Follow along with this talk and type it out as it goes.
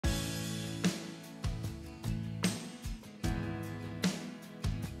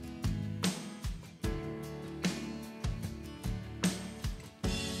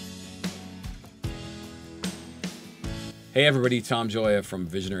Hey everybody, Tom Joya from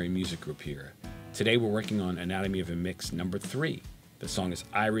Visionary Music Group here. Today we're working on Anatomy of a Mix number 3. The song is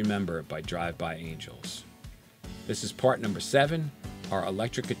I Remember by Drive-By Angels. This is part number 7, our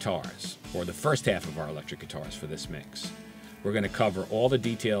electric guitars, or the first half of our electric guitars for this mix. We're going to cover all the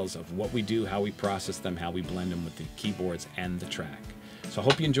details of what we do, how we process them, how we blend them with the keyboards and the track. So I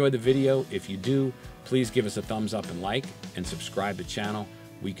hope you enjoyed the video. If you do, please give us a thumbs up and like, and subscribe to the channel.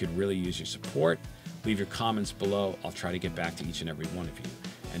 We could really use your support. Leave your comments below. I'll try to get back to each and every one of you.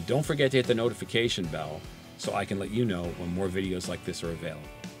 And don't forget to hit the notification bell so I can let you know when more videos like this are available.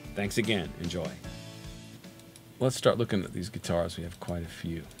 Thanks again. Enjoy. Let's start looking at these guitars. We have quite a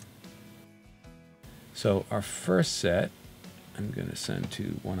few. So our first set, I'm going to send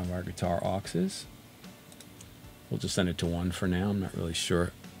to one of our guitar auxes. We'll just send it to one for now. I'm not really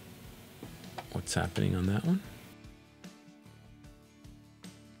sure what's happening on that one.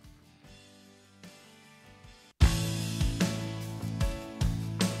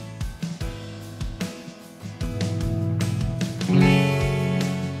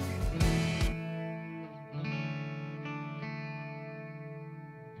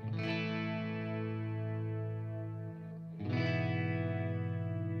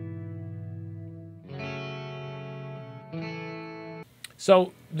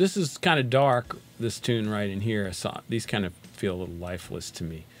 So this is kind of dark, this tune right in here. So these kind of feel a little lifeless to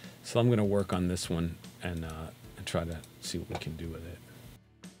me. So I'm going to work on this one and try to see what we can do with it.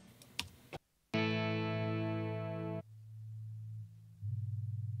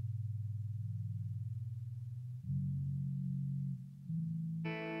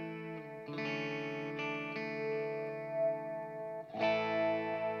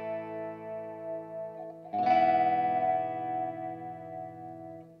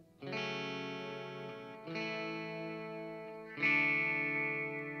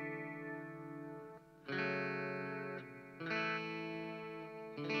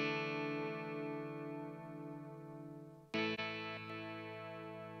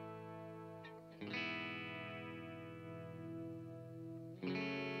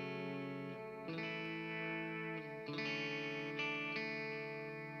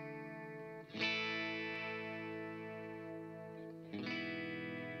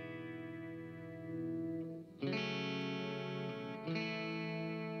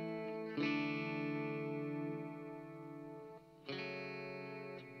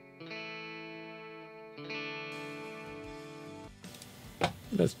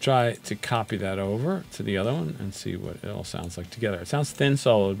 Let's try to copy that over to the other one and see what it all sounds like together. It sounds thin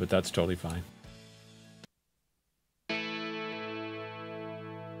soloed, but that's totally fine.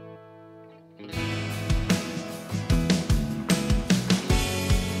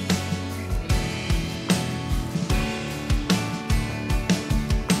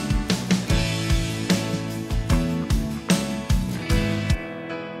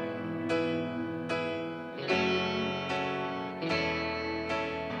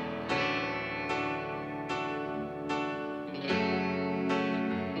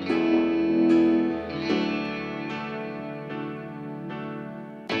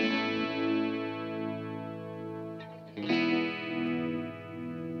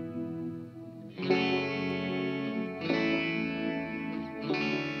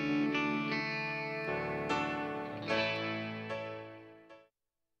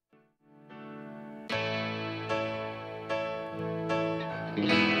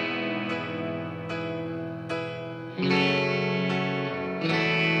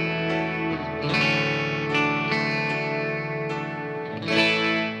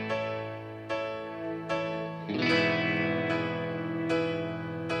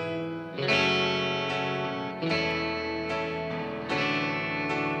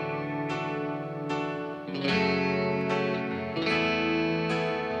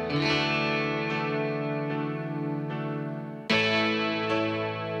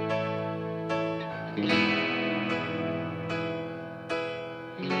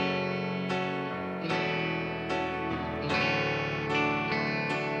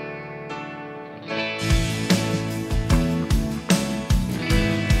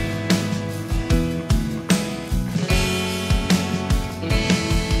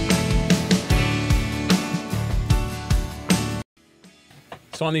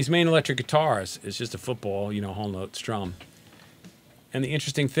 So on these main electric guitars, it's just a football, whole note strum. And the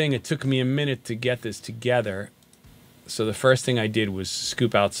interesting thing, it took me a minute to get this together. So the first thing I did was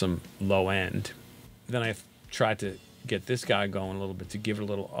scoop out some low end. Then I tried to get this guy going a little bit to give it a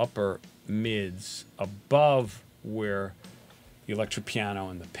little upper mids above where the electric piano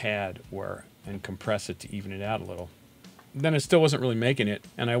and the pad were and compress it to even it out a little. Then it still wasn't really making it,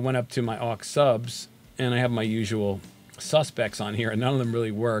 and I went up to my aux subs, and I have my usual suspects on here, and none of them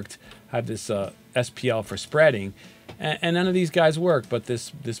really worked. I have this SPL for spreading, and none of these guys work, but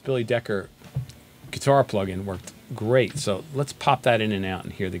this Billy Decker guitar plugin worked great. So let's pop that in and out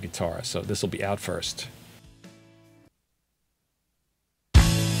and hear the guitar. So this will be out first.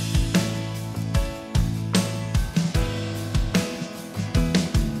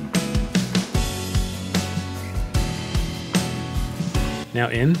 Now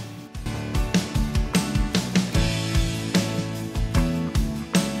in.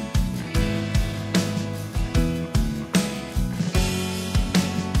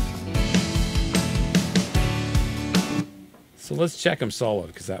 So let's check him solo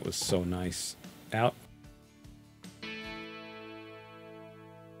because that was so nice. Out.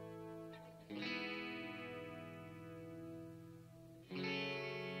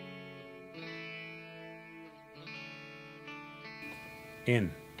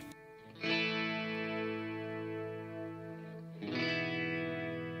 In.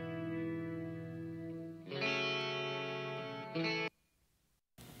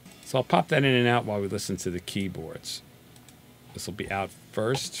 So I'll pop that in and out while we listen to the keyboards. This will be out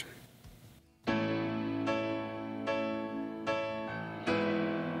first. And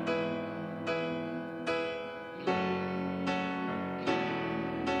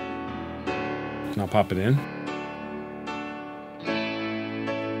I'll pop it in.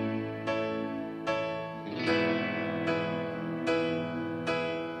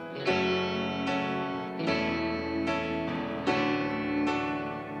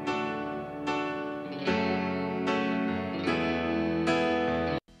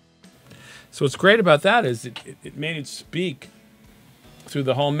 So what's great about that is it made it speak through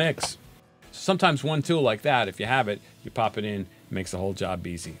the whole mix. Sometimes one tool like that, if you have it, you pop it in, it makes the whole job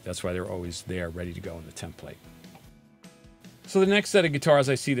easy. That's why they're always there, ready to go in the template. So the next set of guitars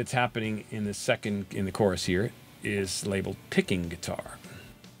I see that's happening in the chorus here is labeled picking guitar.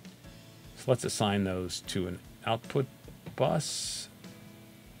 So let's assign those to an output bus,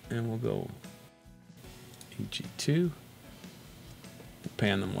 and we'll go EG2. We'll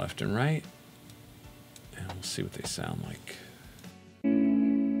pan them left and right. And we'll see what they sound like.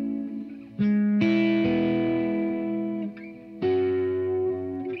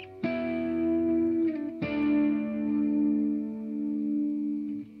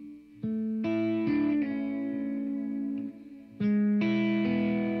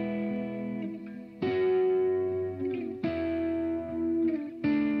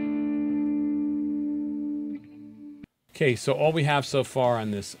 Okay, so all we have so far on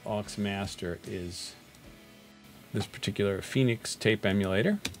this aux master is this particular Phoenix tape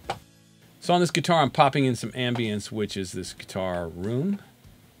emulator. So on this guitar, I'm popping in some ambience, which is this guitar room.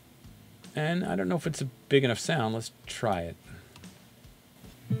 And I don't know if it's a big enough sound. Let's try it.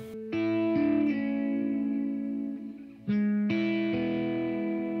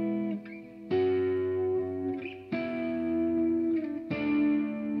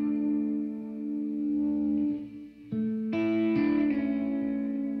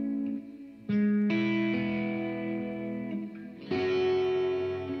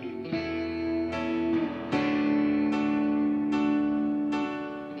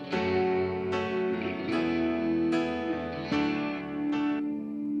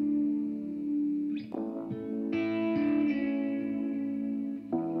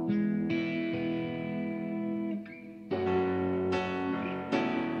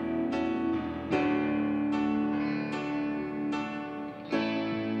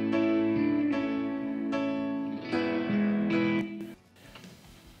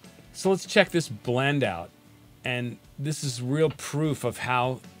 So let's check this blend out. And this is real proof of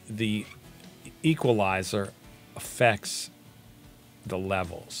how the equalizer affects the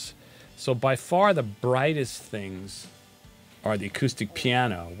levels. So by far the brightest things are the acoustic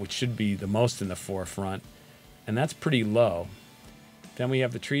piano, which should be the most in the forefront, and that's pretty low. Then we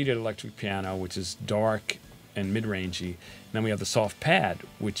have the treated electric piano, which is dark and mid-rangey. And then we have the soft pad,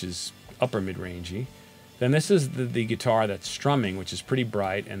 which is upper mid-rangey. Then this is the guitar that's strumming, which is pretty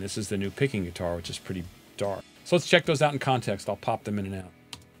bright, and this is the new picking guitar, which is pretty dark. So let's check those out in context. I'll pop them in and out.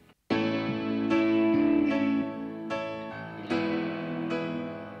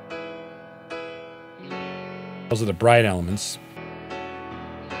 Those are the bright elements.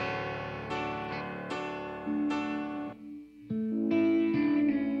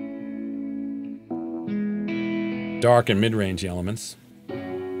 Dark and mid-range elements.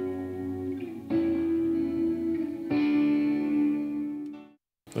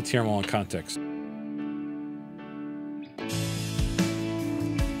 Let's hear them all in context.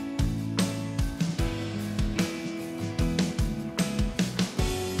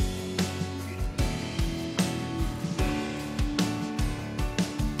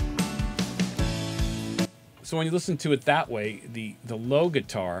 So when you listen to it that way, the low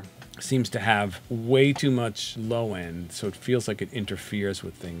guitar seems to have way too much low end, so it feels like it interferes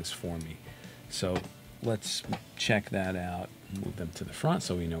with things for me. So let's check that out. Move them to the front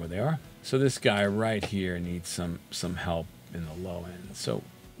so we know where they are. So this guy right here needs some help in the low end. So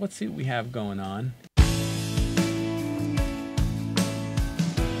let's see what we have going on.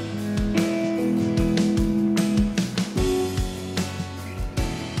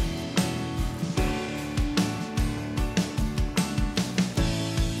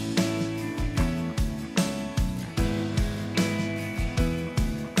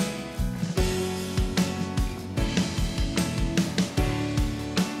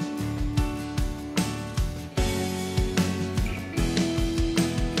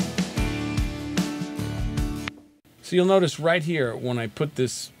 So you'll notice right here, when I put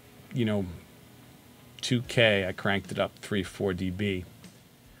this, 2K, I cranked it up 3-4 dB.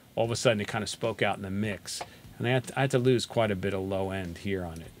 All of a sudden, it kind of spoke out in the mix. And I had to lose quite a bit of low end here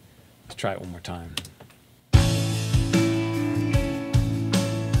on it. Let's try it one more time.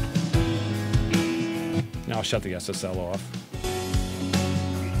 Now I'll shut the SSL off.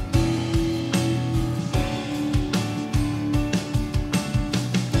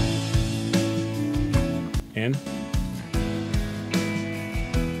 In.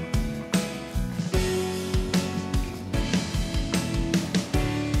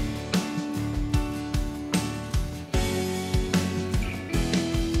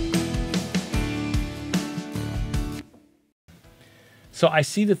 So I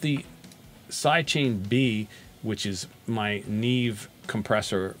see that the sidechain B, which is my Neve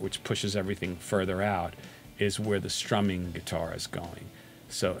compressor, which pushes everything further out, is where the strumming guitar is going.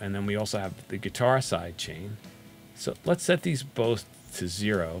 So, and then we also have the guitar sidechain. So let's set these both to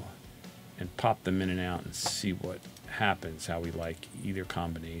 0 and pop them in and out and see what happens, how we like either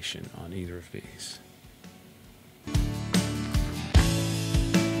combination on either of these.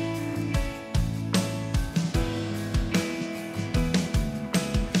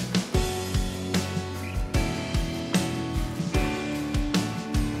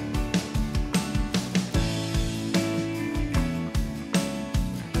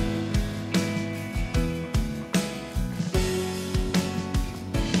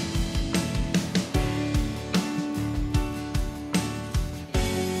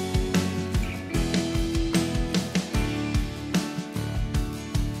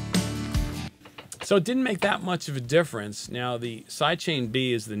 So it didn't make that much of a difference. Now the sidechain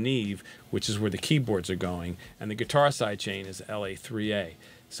B is the Neve, which is where the keyboards are going, and the guitar sidechain is LA3A.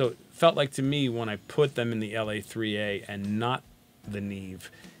 So it felt like to me when I put them in the LA3A and not the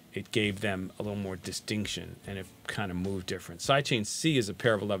Neve, it gave them a little more distinction and it kind of moved different. Sidechain C is a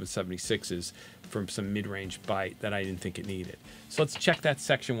pair of 1176s from some mid-range bite that I didn't think it needed. So let's check that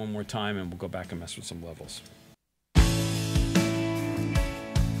section one more time and we'll go back and mess with some levels.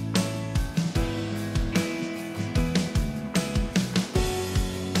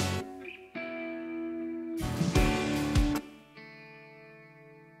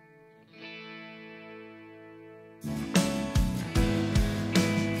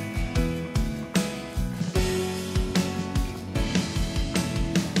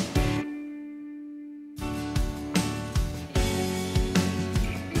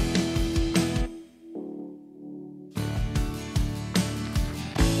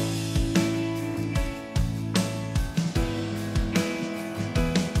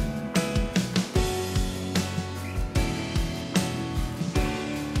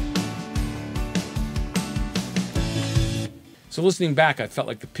 So listening back, I felt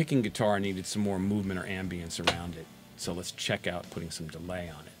like the picking guitar needed some more movement or ambience around it. So let's check out putting some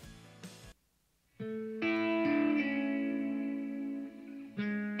delay on it.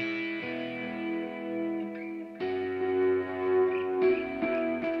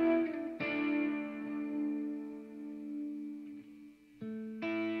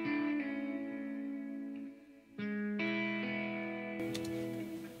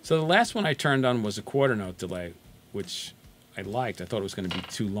 So the last one I turned on was a quarter note delay, which I liked. I thought it was going to be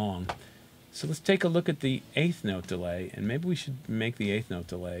too long. So let's take a look at the eighth note delay, and maybe we should make the eighth note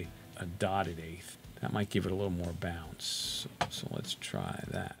delay a dotted eighth. That might give it a little more bounce. So let's try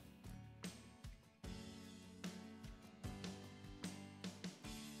that.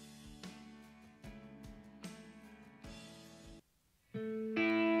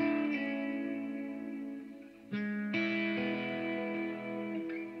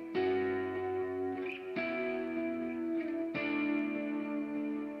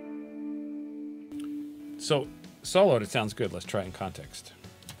 So soloed, it sounds good. Let's try it in context.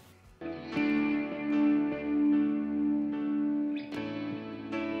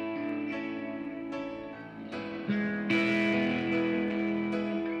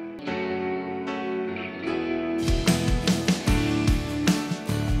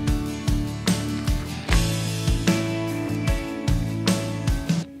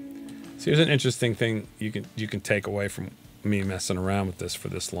 So here's an interesting thing you can take away from me messing around with this for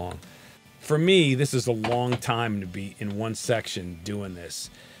this long. For me, this is a long time to be in one section doing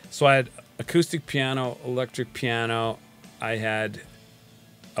this. So I had acoustic piano, electric piano, I had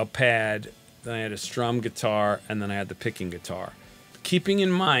a pad, then I had a strum guitar, and then I had the picking guitar. Keeping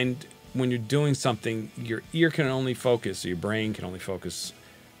in mind, when you're doing something, your ear can only focus, or your brain can only focus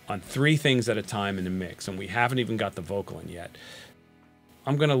on 3 things at a time in the mix, and we haven't even got the vocal in yet.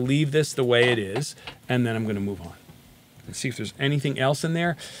 I'm going to leave this the way it is, and then I'm going to move on and see if there's anything else in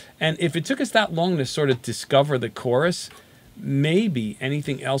there. And if it took us that long to sort of discover the chorus, maybe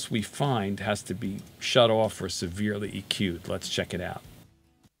anything else we find has to be shut off or severely EQ'd. Let's check it out.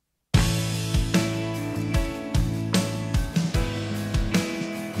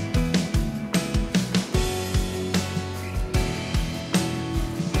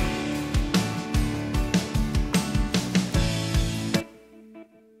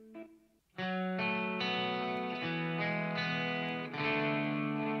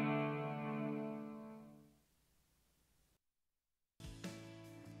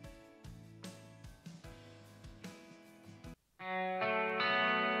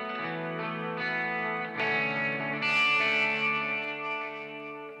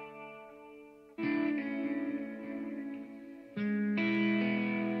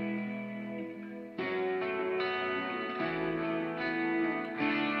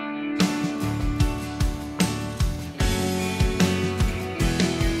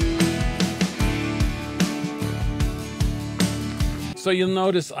 So you'll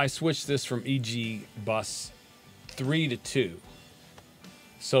notice I switched this from EG bus 3 to 2.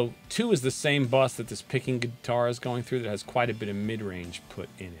 So 2 is the same bus that this picking guitar is going through that has quite a bit of mid-range put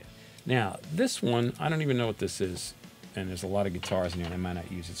in it. Now, this one, I don't even know what this is, and there's a lot of guitars in here and I might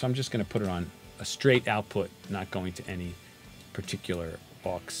not use it. So I'm just going to put it on a straight output, not going to any particular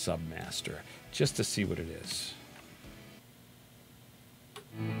aux submaster, just to see what it is.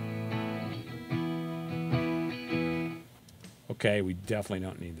 Okay, we definitely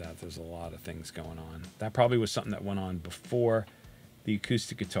don't need that. There's a lot of things going on. That probably was something that went on before the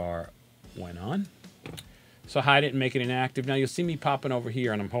acoustic guitar went on. So hide it and make it inactive. Now you'll see me popping over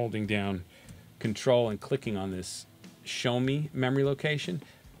here and I'm holding down Control and clicking on this Show Me memory location.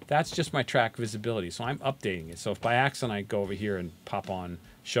 That's just my track visibility. So I'm updating it. So if by accident I go over here and pop on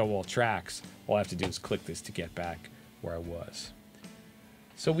Show All Tracks, all I have to do is click this to get back where I was.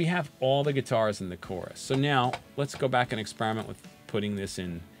 So we have all the guitars in the chorus. So now let's go back and experiment with putting this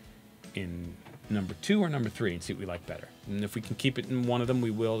in number 2 or number 3 and see what we like better. And if we can keep it in one of them,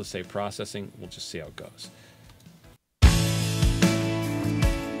 we will to save processing. We'll just see how it goes.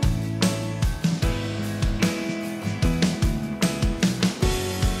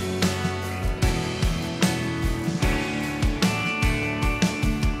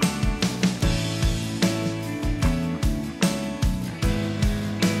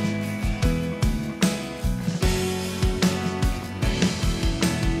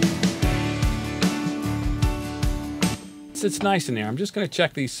 It's nice in there. I'm just going to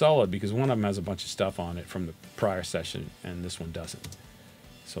check these solo because one of them has a bunch of stuff on it from the prior session and this one doesn't.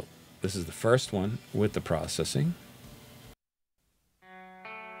 So this is the first one with the processing.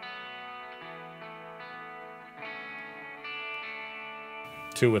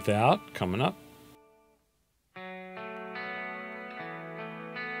 Two without, coming up.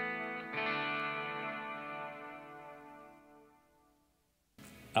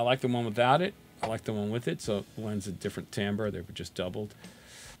 I like the one without it. I like the one with it, so it lends a different timbre. They were just doubled.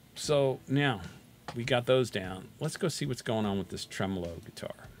 So now we got those down. Let's go see what's going on with this tremolo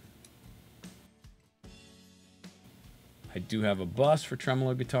guitar. I do have a bus for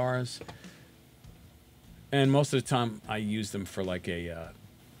tremolo guitars, and most of the time I use them for like a,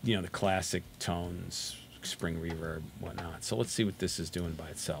 you know, the classic tones, spring reverb, whatnot. So let's see what this is doing by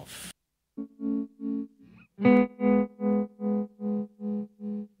itself.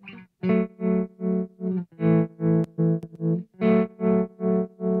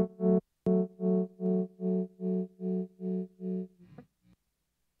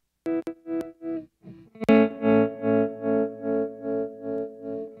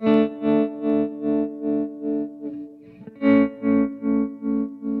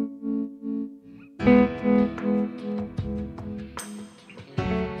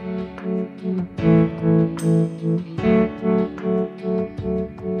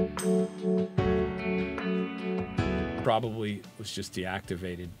 Probably was just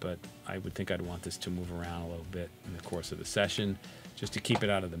deactivated, but I would think I'd want this to move around a little bit in the course of the session just to keep it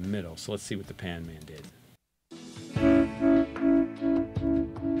out of the middle. So let's see what the Pan Man did.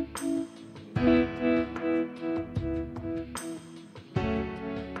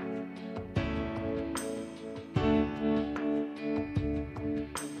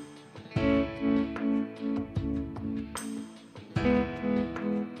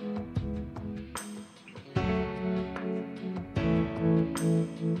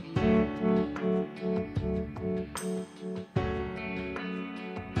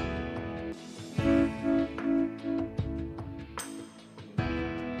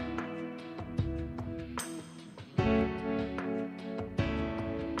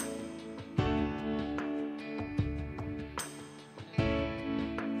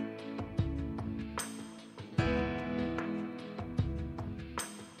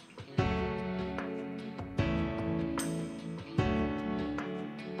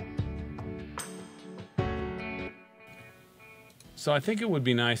 So I think it would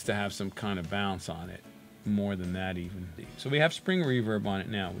be nice to have some kind of bounce on it, more than that even. So we have spring reverb on it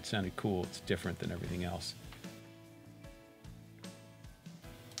now, which sounded cool. It's different than everything else.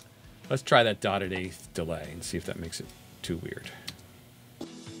 Let's try that dotted eighth delay and see if that makes it too weird.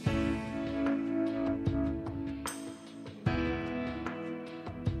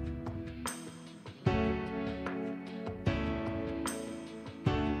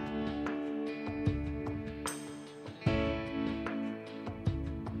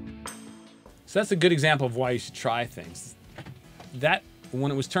 So that's a good example of why you should try things. That,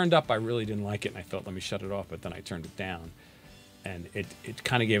 when it was turned up, I really didn't like it, and I thought, let me shut it off, but then I turned it down. And it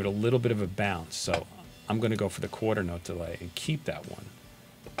kind of gave it a little bit of a bounce. So I'm going to go for the quarter note delay and keep that one.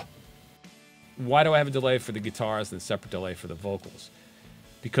 Why do I have a delay for the guitars and a separate delay for the vocals?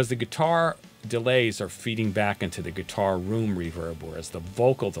 Because the guitar delays are feeding back into the guitar room reverb, whereas the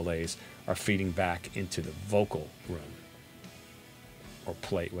vocal delays are feeding back into the vocal room. Or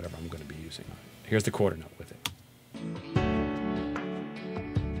plate, whatever I'm going to be using. Here's the quarter note with it.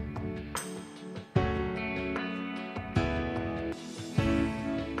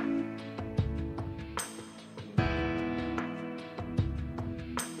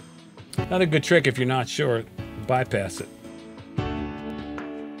 Another good trick, if you're not sure, bypass it.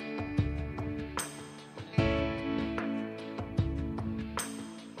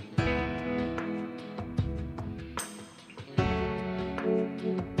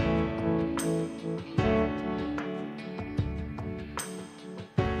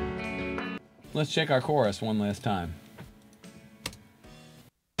 Let's check our chorus one last time.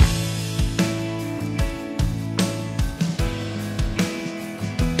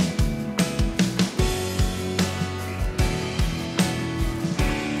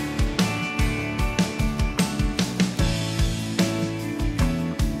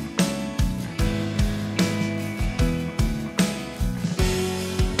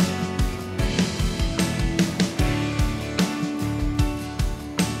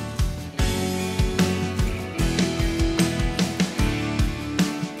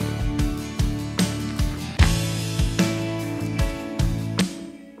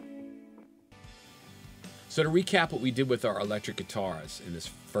 So to recap what we did with our electric guitars in this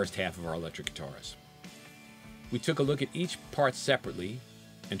first half of our electric guitars. We took a look at each part separately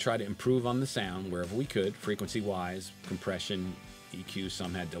and tried to improve on the sound wherever we could, frequency-wise, compression, EQ,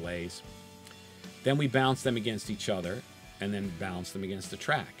 some had delays. Then we bounced them against each other and then balanced them against the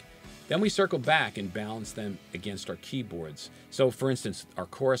track. Then we circled back and balanced them against our keyboards. So for instance, our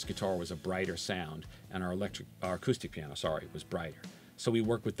chorus guitar was a brighter sound and our acoustic piano, was brighter. So we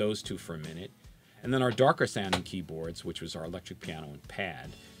worked with those two for a minute. And then our darker sounding keyboards, which was our electric piano and pad,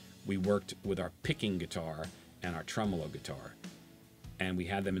 we worked with our picking guitar and our tremolo guitar. And we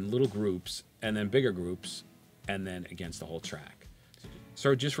had them in little groups and then bigger groups and then against the whole track.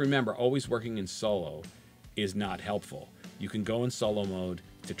 So just remember, always working in solo is not helpful. You can go in solo mode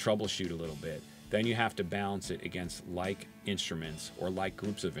to troubleshoot a little bit. Then you have to balance it against like instruments or like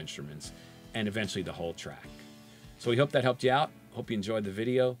groups of instruments and eventually the whole track. So we hope that helped you out. Hope you enjoyed the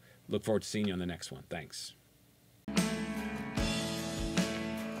video. Look forward to seeing you on the next one. Thanks.